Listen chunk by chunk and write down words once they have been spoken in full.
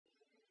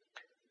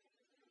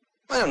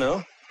I don't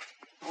know.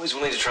 Always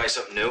willing to try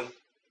something new.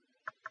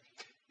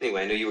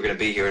 Anyway, I knew you were going to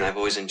be here, and I've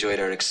always enjoyed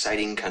our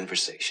exciting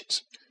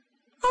conversations.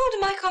 Oh, do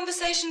my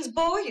conversations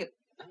bore you?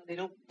 No, they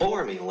don't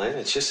bore me, Lynn.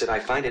 It's just that I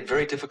find it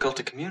very difficult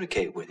to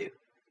communicate with you.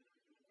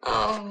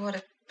 Oh, what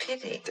a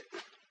pity.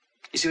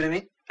 You see what I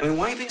mean? I mean,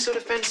 why are you being so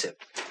defensive?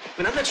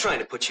 I mean, I'm not trying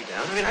to put you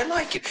down. I mean, I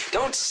like you.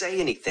 Don't say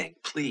anything.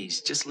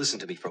 Please, just listen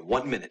to me for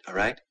 1 minute, all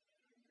right?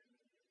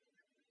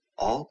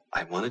 All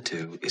I want to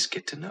do is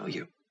get to know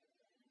you.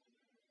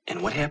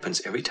 And what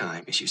happens every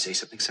time is you say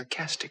something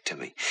sarcastic to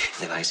me.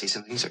 And then I say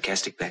something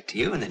sarcastic back to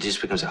you, and then it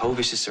just becomes a whole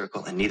vicious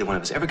circle, and neither one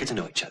of us ever get to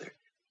know each other.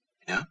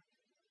 You know?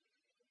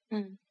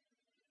 Hmm.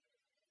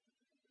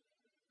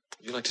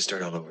 Would you like to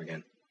start all over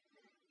again?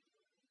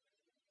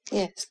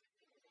 Yes.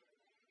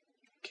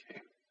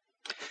 Okay.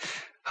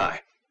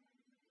 Hi.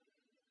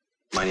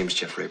 My name is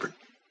Jeff Rayburn.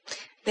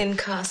 Lynn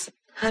Carson.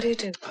 How do you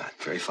do?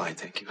 Very fine,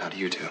 thank you. How do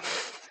you do?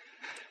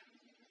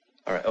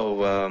 All right.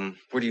 Oh,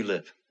 where do you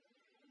live?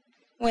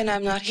 When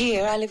I'm not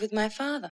here, I live with my father.